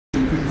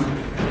All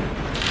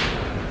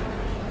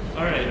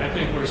right, I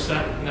think we're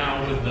set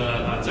now with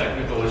the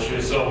technical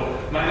issues. So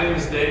my name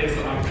is Dave.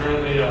 I'm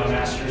currently a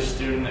master's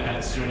student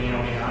at SUNY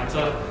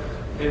Oneonta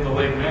in the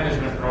lake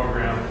management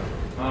program.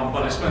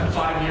 But I spent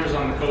 5 years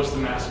on the coast of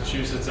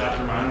Massachusetts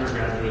after my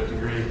undergraduate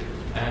degree.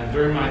 And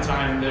during my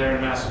time there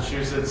in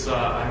Massachusetts,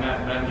 I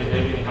met Ben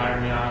Gehagen. He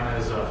hired me on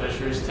as a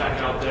fisheries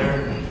tech out there,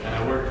 and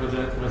I worked with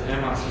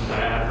him on some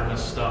diaphragmous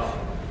stuff.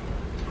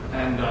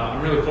 And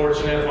I'm really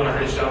fortunate. When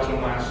I reached out to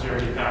him last year,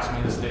 he passed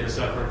me this data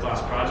set for a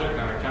class project,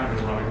 and I've kind of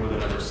been running with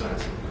it ever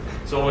since.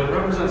 So it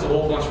represents a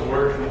whole bunch of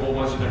work from a whole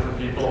bunch of different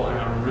people, and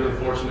I'm really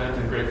fortunate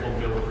and grateful to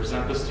be able to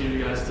present this to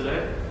you guys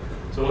today.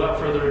 So without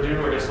further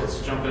ado, I guess let's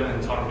jump in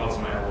and talk about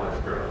some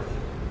alewife growth.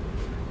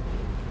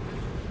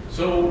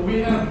 So we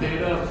have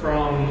data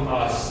from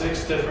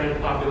 6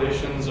 different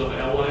populations of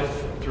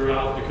alewife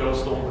throughout the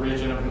coastal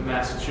region of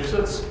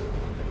Massachusetts.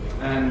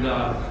 And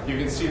you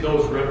can see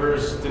those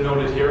rivers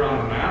denoted here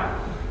on the map.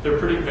 They're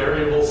pretty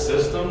variable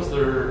systems.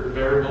 They're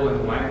variable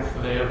in length.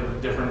 They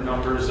have different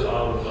numbers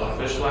of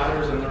fish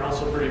ladders, and they're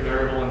also pretty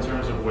variable in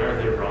terms of where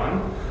they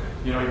run.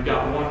 You know, you've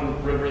got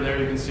one river there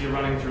you can see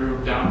running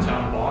through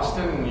downtown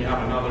Boston, and you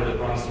have another that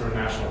runs through a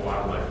national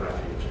wildlife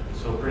refuge.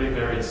 So pretty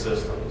varied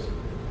systems.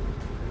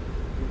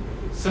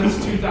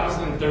 Since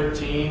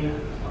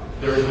 2013,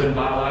 there has been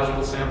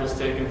biological samples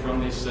taken from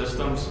these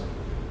systems.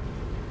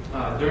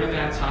 During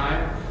that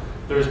time,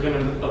 there's been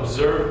an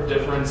observed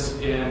difference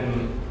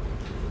in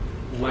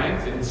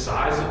length and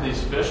size of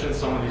these fish in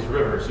some of these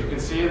rivers. You can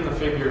see in the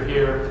figure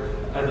here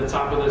at the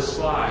top of this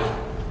slide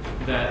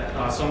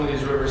that some of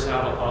these rivers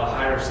have a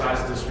higher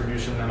size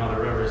distribution than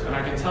other rivers. And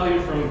I can tell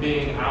you from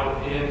being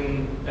out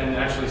in and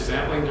actually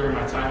sampling during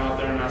my time out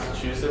there in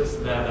Massachusetts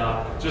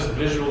that just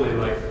visually,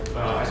 like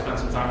I spent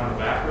some time on the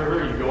Back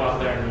River, you go out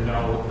there and you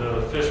know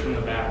the fish from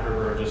the Back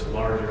River are just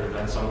larger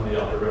than some of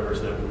the other rivers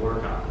that we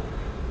work on.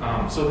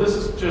 So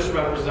this just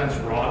represents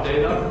raw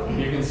data.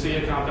 You can see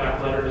a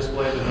compact letter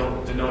display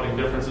denoting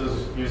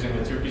differences using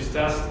the two-piece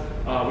test.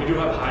 We do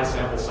have high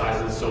sample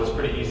sizes, so it's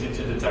pretty easy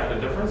to detect a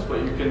difference,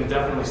 but you can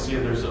definitely see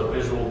there's a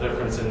visual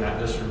difference in that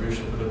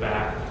distribution for the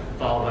back,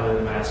 followed by the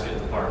Damascus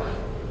department.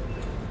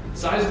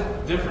 Size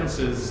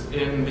differences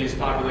in these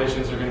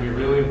populations are going to be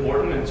really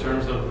important in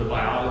terms of the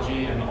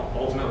biology and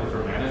ultimately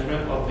for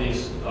management of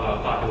these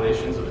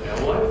populations of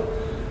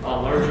alewife.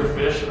 Larger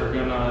fish are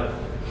going to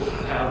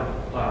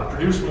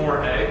produce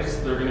more eggs,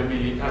 they're going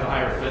to have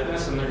higher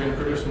fitness, and they're going to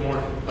produce more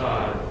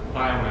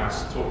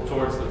biomass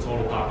towards the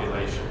total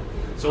population.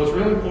 So it's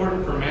really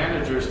important for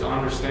managers to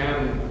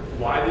understand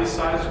why these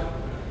size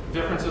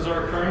differences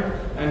are occurring,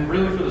 and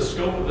really for the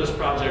scope of this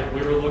project,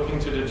 we were looking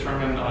to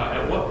determine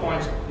at what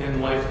point in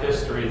life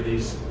history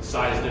these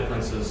size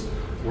differences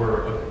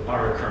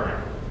are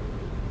occurring.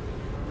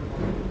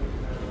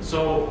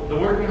 So the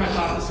working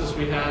hypothesis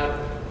we had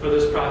for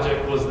this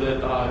project was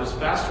that there's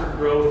faster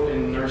growth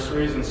in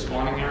nurseries and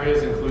spawning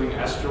areas, including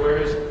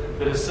estuaries,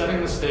 that is setting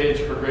the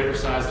stage for greater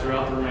size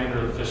throughout the remainder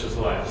of the fish's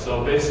life.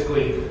 So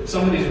basically,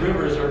 some of these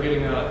rivers are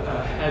getting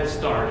a head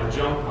start, a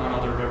jump on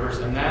other rivers,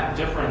 and that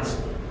difference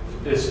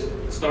is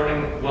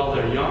starting while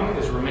they're young,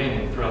 is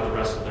remaining throughout the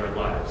rest of their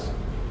lives.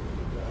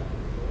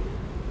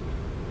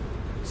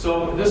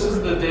 So this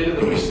is the data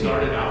that we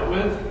started out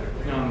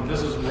with.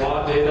 This is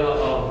raw data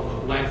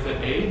of length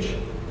and age.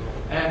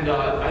 And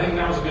I think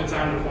now is a good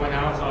time to point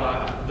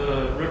out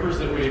the rivers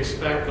that we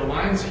expect. The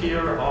lines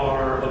here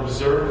are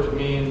observed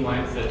mean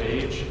length at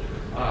age.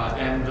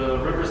 And the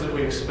rivers that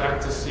we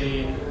expect to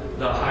see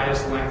the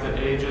highest length at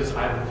ages,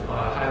 I've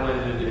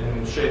highlighted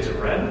in shades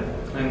of red.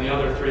 And the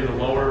other 3, the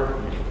lower,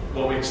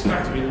 what we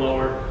expect to be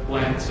lower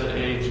lengths at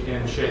age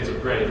in shades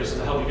of gray, just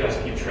to help you guys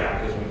keep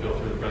track as we go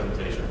through the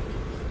presentation.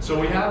 So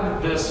we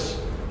have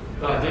this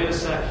data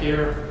set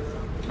here.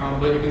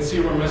 But you can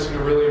see we're missing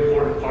a really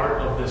important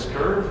part of this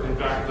curve. In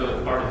fact,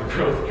 the part of the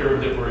growth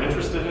curve that we're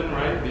interested in,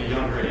 right? The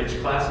younger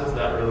age classes,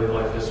 that really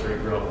life history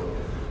growth.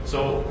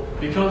 So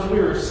because we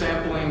were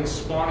sampling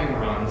spawning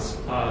runs,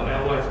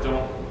 alewife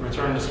don't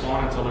return to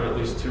spawn until they're at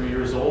least 2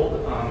 years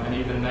old. And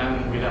even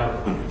then, we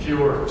have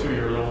fewer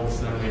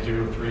 2-year-olds than we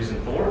do 3s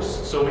and 4s.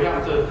 So we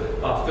have to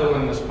fill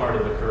in this part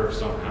of the curve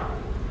somehow.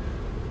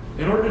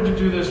 In order to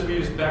do this, we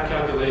use back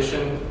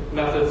calculation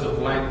methods of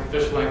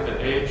fish length at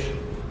age.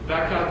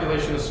 Back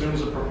calculation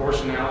assumes a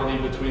proportionality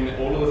between the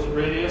otolith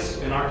radius.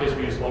 In our case,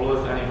 we use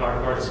otolith. Any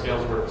hard part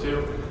scales work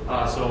too.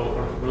 So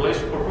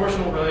a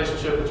proportional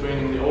relationship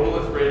between the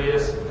otolith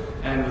radius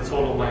and the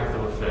total length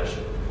of a fish.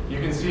 You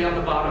can see on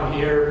the bottom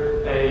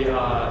here a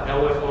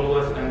alewife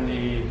otolith and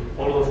the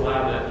otolith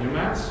lab at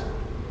UMass.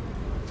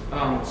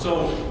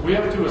 So we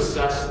have to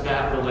assess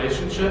that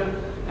relationship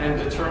and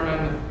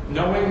determine,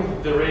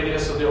 knowing the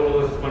radius of the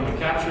otolith when we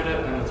captured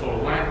it and the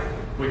total length,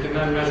 we can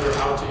then measure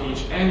out to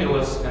each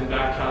annulus and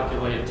back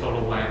calculate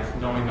total length,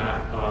 knowing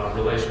that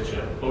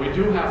relationship. But we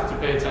do have to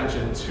pay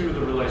attention to the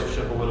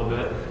relationship a little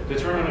bit,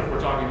 determine if we're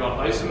talking about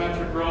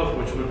isometric growth,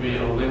 which would be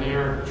a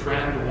linear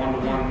trend,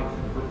 one-to-one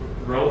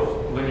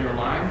growth, linear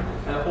line,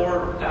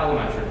 or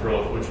allometric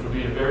growth, which would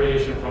be a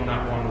variation from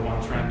that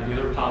one-to-one trend,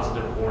 either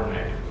positive or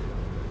negative.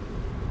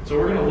 So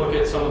we're going to look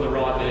at some of the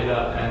raw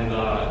data and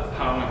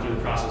how I went through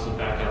the process of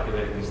back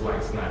calculating these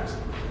lengths next.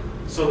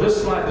 So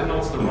this slide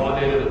denotes the raw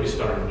data that we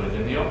started with.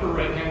 In the upper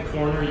right-hand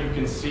corner, you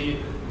can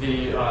see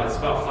it's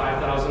about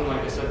 5,000, like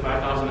I said,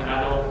 5,000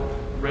 adult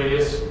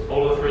radius,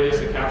 otolith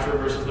radius of capture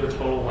versus their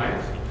total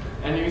length.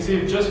 And you can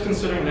see, just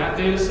considering that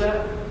data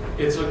set,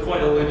 it's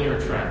quite a linear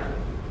trend.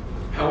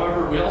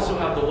 However, we also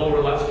have the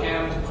lower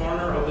left-hand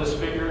corner of this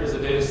figure is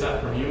a data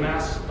set from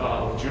UMass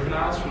of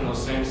juveniles from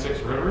those same 6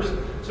 rivers.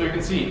 So you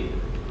can see,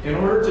 in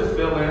order to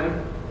fill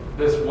in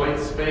this white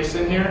space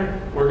in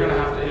here, we're going to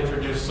have to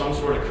introduce some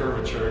sort of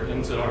curvature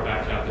into our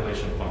back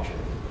calculation function.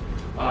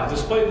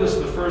 Despite this,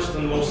 the first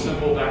and most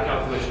simple back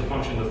calculation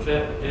function to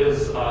fit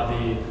is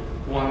the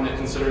one that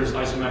considers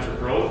isometric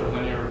growth or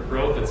linear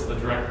growth. It's the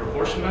direct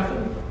proportion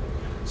method.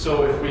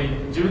 So if we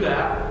do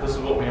that, this is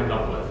what we end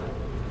up with.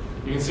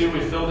 You can see we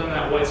filled in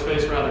that white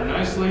space rather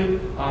nicely,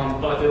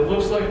 but it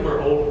looks like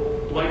we're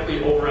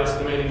likely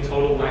overestimating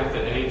total length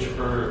at age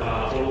for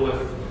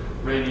otolith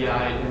radii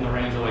in the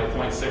range of like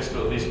 0.6 to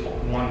at least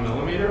 1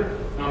 millimeter.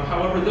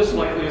 However, this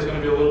likely is going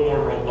to be a little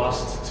more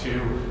robust to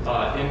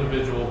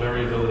individual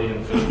variability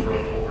in fish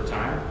growth over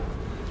time.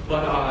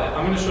 But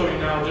I'm going to show you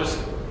now,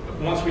 just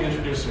once we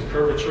introduce some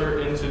curvature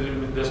into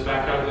this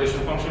back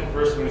calculation function,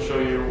 first I'm going to show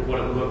you what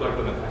it would look like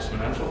with an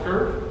exponential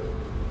curve.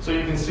 So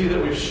you can see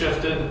that we've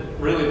shifted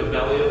really the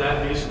belly of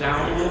that beast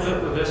down a little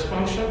bit with this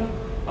function,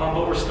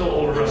 but we're still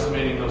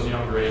overestimating those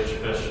younger age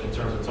fish in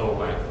terms of total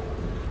length.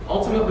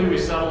 Ultimately, we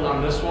settled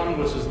on this one,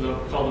 which is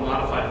called the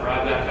modified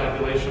fry back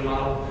calculation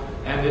model,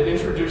 and it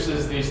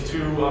introduces these 2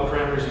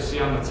 parameters you see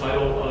on the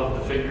title of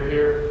the figure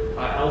here,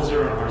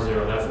 L0 and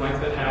R0. That's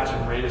length at hatch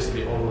and radius of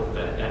the otolith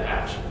at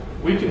hatch.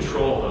 We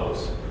control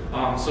those.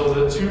 So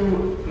the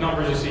 2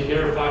 numbers you see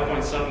here,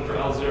 5.7 for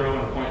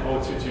L0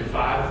 and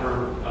 0.0225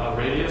 for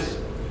radius,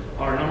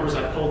 are numbers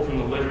I pulled from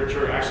the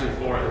literature actually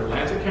for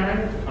Atlantic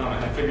herring, and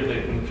I figured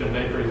they can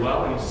convey pretty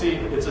well. And you see,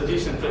 it's a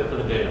decent fit for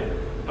the data.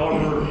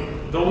 However,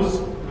 those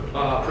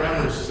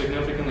parameters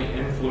significantly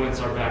influence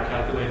our back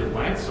calculated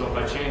length. So if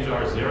I change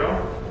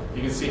R0,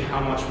 you can see how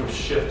much we've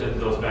shifted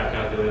those back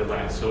calculated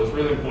lengths. So it's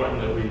really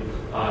important that we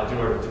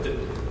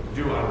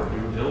do our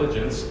due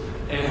diligence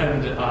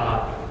and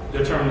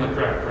determine the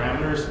correct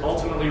parameters.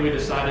 Ultimately, we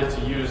decided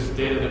to use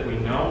data that we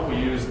know. We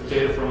used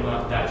data from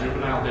that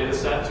juvenile data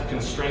set to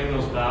constrain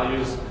those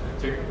values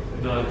to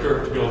the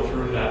curve to go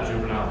through that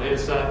juvenile data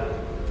set.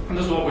 And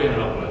this is what we ended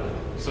up with.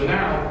 So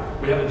now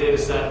we have a data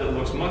set that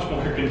looks much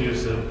more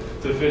conducive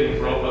to fitting a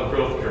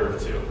growth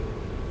curve too.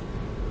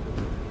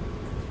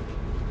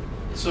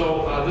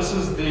 So this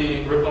is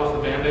the rip off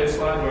the Band-Aid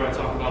slide where I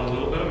talk about a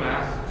little bit of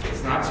math.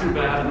 It's not too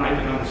bad. I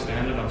can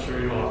understand it. I'm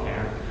sure you all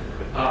can.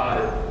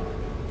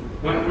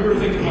 When we were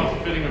thinking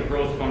about fitting a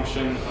growth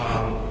function,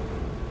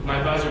 my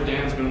advisor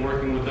Dan's been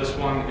working with this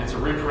one. It's a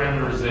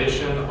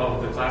reparameterization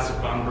of the classic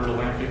von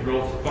Bertalanffy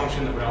growth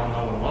function that we all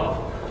know and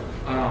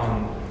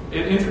love.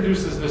 It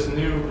introduces this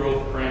new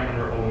growth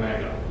parameter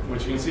omega,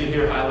 which you can see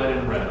here highlighted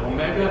in red.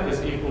 Omega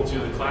is equal to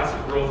the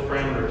classic growth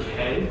parameter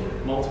k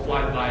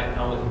multiplied by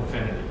L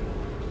infinity.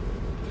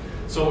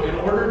 So in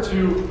order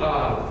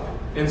to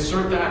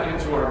insert that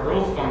into our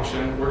growth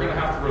function, we're going to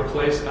have to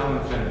replace L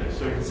infinity.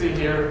 So you can see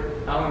here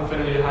L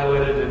infinity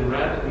highlighted in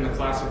red in the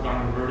classic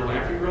von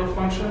Bertalanffy growth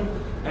function.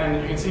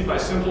 And you can see by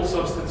simple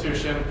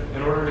substitution,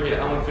 in order to get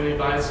L infinity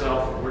by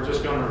itself, we're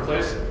just going to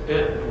replace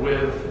it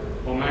with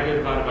omega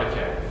divided by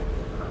k.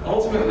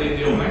 Ultimately,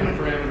 the omega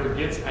parameter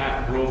gets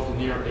at growth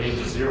near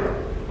age 0,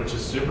 which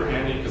is super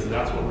handy because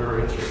that's what we were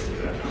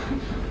interested in.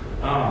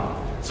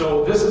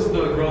 So this is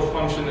the growth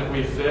function that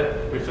we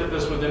fit. We fit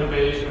this within a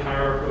Bayesian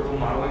hierarchical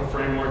modeling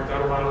framework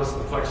that allowed us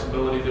the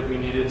flexibility that we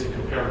needed to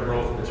compare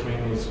growth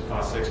between these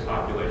 6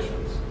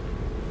 populations.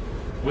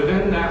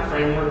 Within that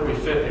framework, we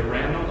fit a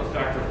random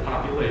effective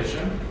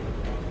population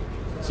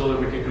so that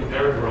we could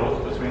compare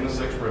growth between the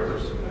 6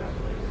 rivers.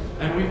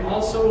 And we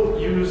also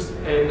used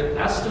an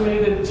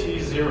estimated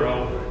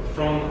T0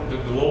 from the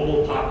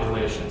global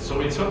population. So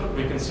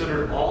we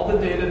considered all the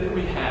data that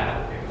we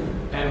had,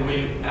 and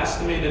we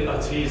estimated a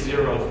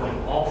T0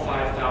 from all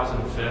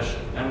 5,000 fish,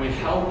 and we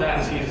held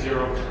that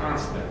T0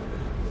 constant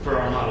for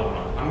our model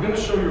run. I'm going to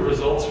show you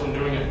results from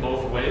doing it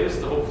both ways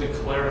to hopefully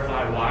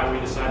clarify why we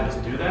decided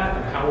to do that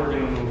and how we're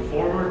going to move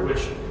forward,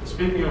 which,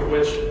 speaking of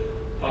which,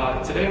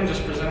 today I'm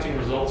just presenting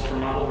results for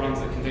model runs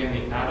that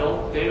contain the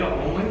adult data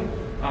only,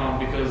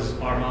 because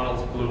our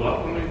models blew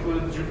up when we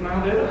included the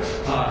juvenile data.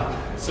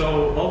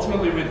 So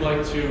ultimately, we'd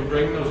like to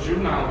bring those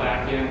juvenile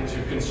back in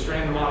to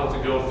constrain the model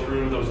to go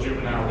through those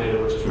juvenile data,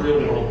 which is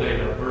real-world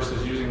data,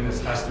 versus using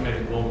this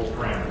estimated global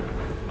parameter.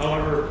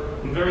 However,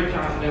 I'm very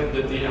confident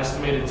that the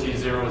estimated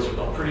T0 is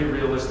a pretty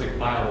realistic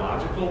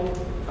biological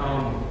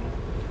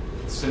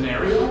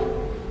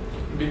scenario,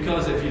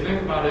 because if you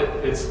think about it,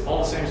 it's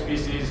all the same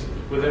species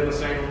within the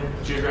same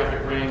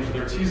geographic range.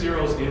 Their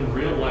T0s in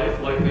real life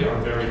likely are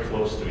very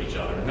close to each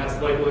other. And that's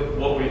likely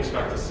what we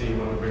expect to see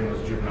when we bring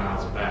those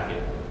juveniles back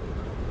in.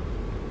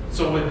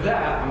 So with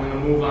that, I'm going to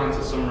move on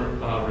to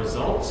some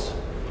results.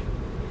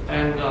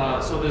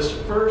 And so this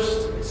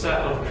first set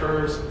of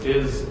curves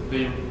is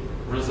the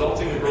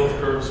resulting growth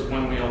curves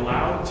when we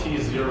allow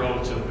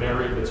T0 to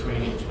vary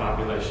between each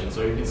population.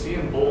 So you can see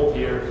in bold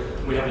here,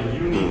 we have a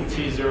unique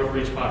T0 for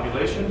each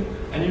population,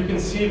 and you can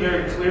see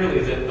very clearly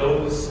that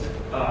those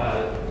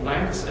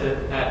lengths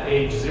at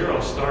age 0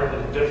 start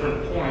at a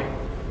different point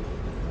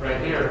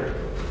right here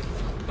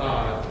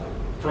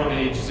from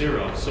age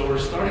 0. So we're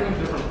starting at a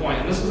different point,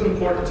 and this is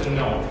important to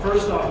note.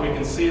 First off, we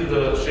can see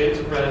the shades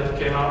of red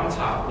came out on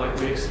top like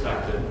we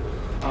expected.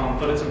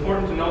 But it's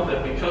important to note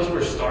that because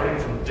we're starting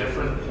from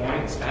different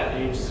points at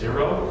age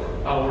 0,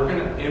 we're going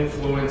to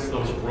influence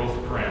those growth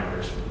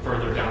parameters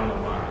further down the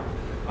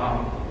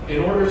line.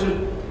 In order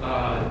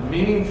to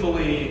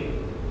meaningfully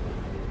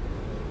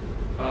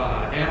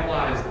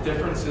analyze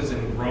differences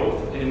in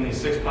growth in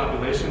these 6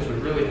 populations, we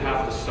really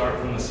have to start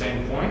from the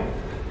same point.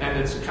 And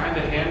it's kind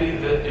of handy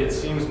that it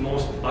seems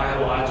most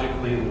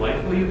biologically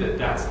likely that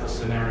that's the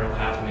scenario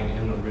happening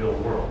in the real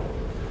world.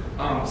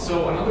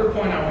 So another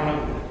point I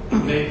want to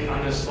make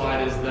on this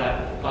slide is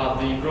that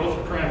the growth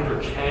parameter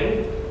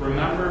k,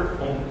 remember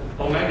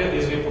omega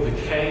is equal to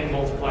k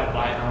multiplied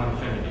by L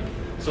infinity.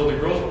 So the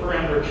growth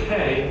parameter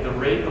k, the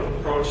rate of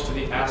approach to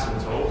the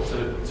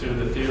asymptote, to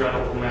the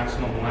theoretical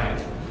maximum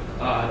length,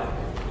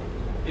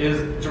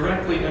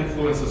 directly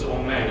influences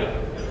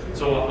omega.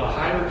 So a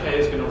higher k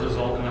is going to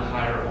result in a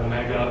higher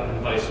omega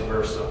and vice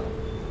versa.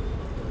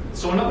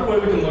 So another way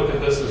we can look at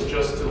this is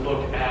just to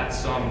look at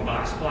some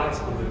box plots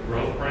of the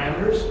growth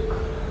parameters.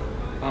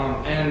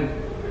 And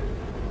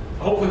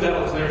hopefully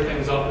that'll clear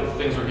things up if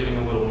things are getting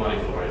a little muddy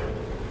for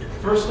you.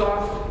 First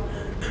off,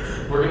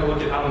 we're going to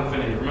look at L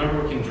infinity.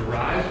 Remember, we can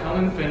derive L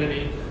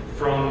infinity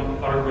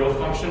from our growth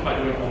function by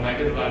doing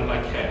omega divided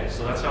by k.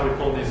 So that's how we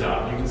pulled these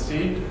out. You can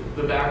see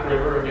the back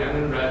river, again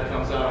in red,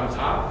 comes out on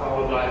top,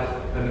 followed by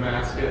the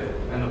Nemasket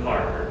and the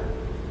Parker.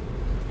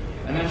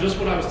 And then just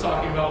what I was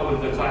talking about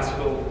with the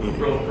classical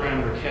growth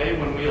parameter k,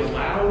 when we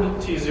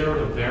allowed T0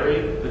 to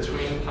vary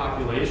between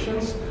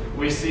populations,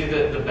 we see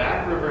that the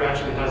back river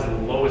actually has the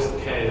lowest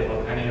k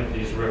of any of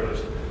these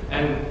rivers.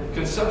 And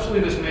conceptually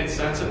this made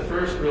sense at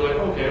first. We were like,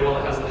 okay, well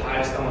it has the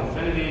highest L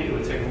infinity, it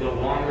would take a little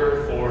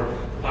longer for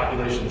the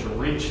population to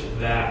reach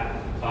that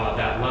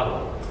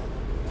level.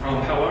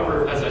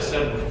 However, as I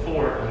said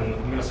before, and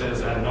I'm going to say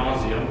this ad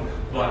nauseum,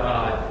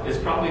 but it's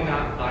probably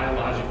not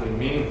biologically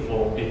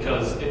meaningful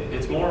because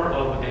it's more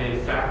of a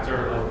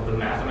factor of the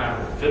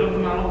mathematical fit of the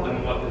model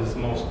than what is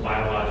most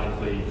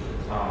biologically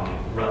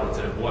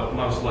relative, what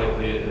most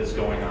likely is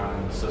going on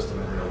in the system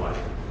in real life.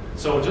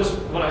 So just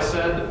what I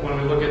said,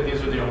 when we look at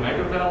these are the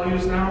omega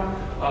values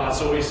now,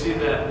 so we see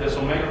that this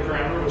omega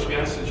parameter, which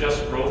again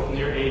suggests growth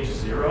near age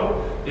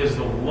 0, is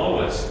the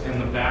lowest in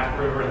the back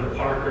river and the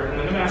Parker, and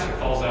the Nemasket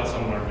falls out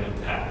somewhere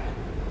mid-pack.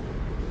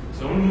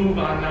 So I'm going to move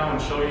on now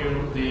and show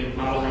you the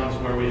model runs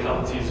where we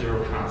held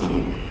T0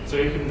 constant. So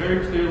you can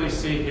very clearly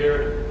see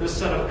here, this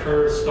set of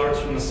curves starts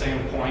from the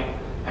same point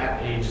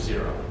at age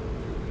 0.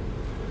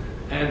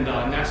 And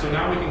so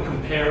now we can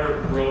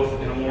compare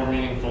growth in a more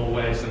meaningful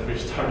way since we've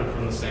started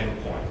from the same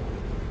point.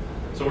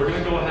 So we're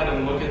going to go ahead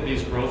and look at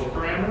these growth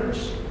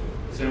parameters,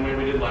 same way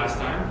we did last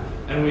time.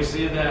 And we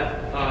see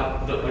that,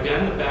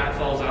 again, the back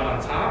falls out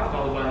on top,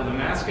 followed by the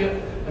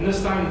Nemasket. And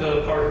this time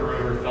the Parker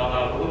River fell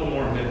out a little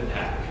more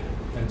mid-pack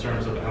in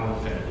terms of L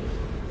infinity.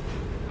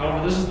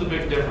 However, this is the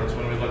big difference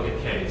when we look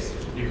at Ks.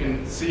 You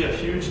can see a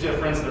huge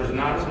difference. There's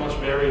not as much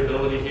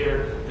variability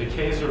here. The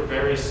Ks are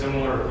very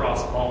similar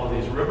across all of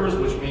these rivers,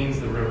 which means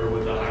the river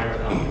with the higher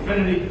L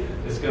infinity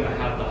is going to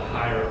have the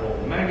higher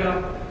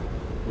omega,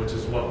 which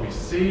is what we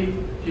see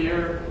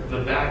here.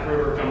 The back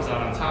river comes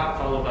out on top,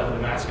 followed by the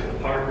Nemasket and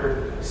the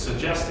Parker,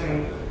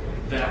 suggesting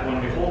that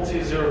when we hold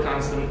T0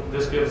 constant,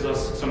 this gives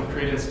us some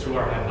credence to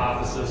our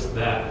hypothesis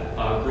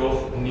that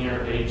growth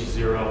near age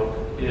 0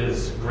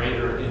 is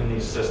greater in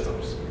these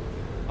systems.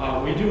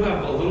 We do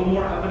have a little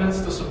more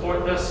evidence to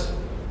support this.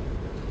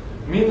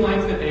 Mean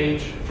length at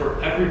age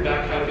for every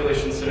back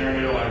calculation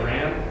scenario I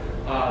ran,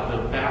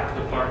 the back,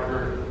 the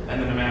Parker,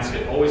 and the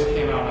Nemasket always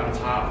came out on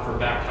top for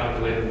back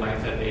calculated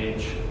length at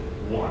age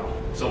 1.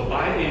 So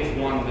by age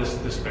 1, this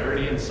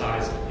disparity in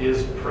size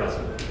is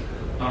present.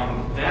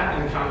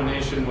 That in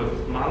combination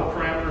with model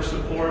parameter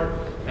support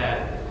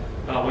at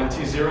when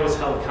T0 is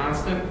held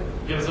constant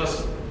lends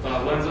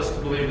us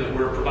to believe that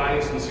we're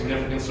providing some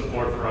significant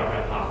support for our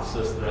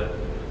hypothesis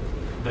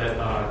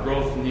that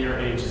growth near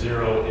age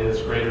 0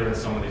 is greater in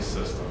some of these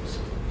systems.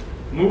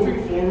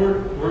 Moving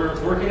forward, we're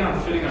working on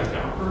fitting a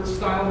Gaumpert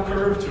style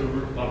curve to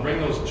bring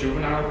those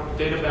juvenile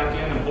data back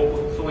in and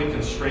hopefully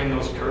constrain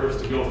those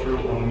curves to go through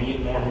a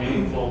more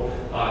meaningful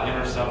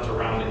intercept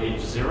around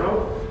age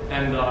 0.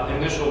 And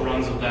initial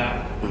runs of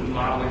that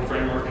modeling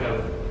framework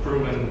have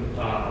proven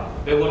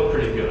they look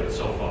pretty good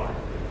so far.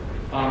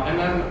 And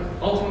then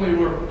ultimately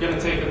we're going to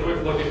take a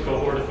quick look at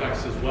cohort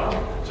effects as well,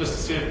 just to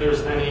see if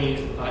there's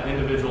any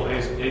individual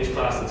age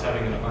class that's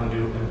having an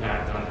undue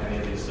impact on any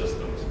of these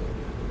systems.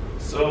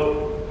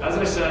 So, as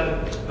I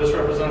said, this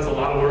represents a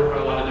lot of work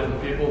by a lot of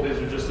different people. These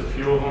are just a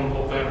few of them.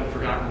 Hopefully I haven't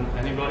forgotten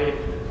anybody.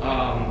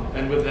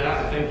 And with that,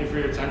 I thank you for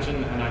your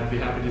attention, and I'd be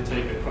happy to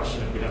take a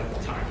question if we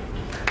have time.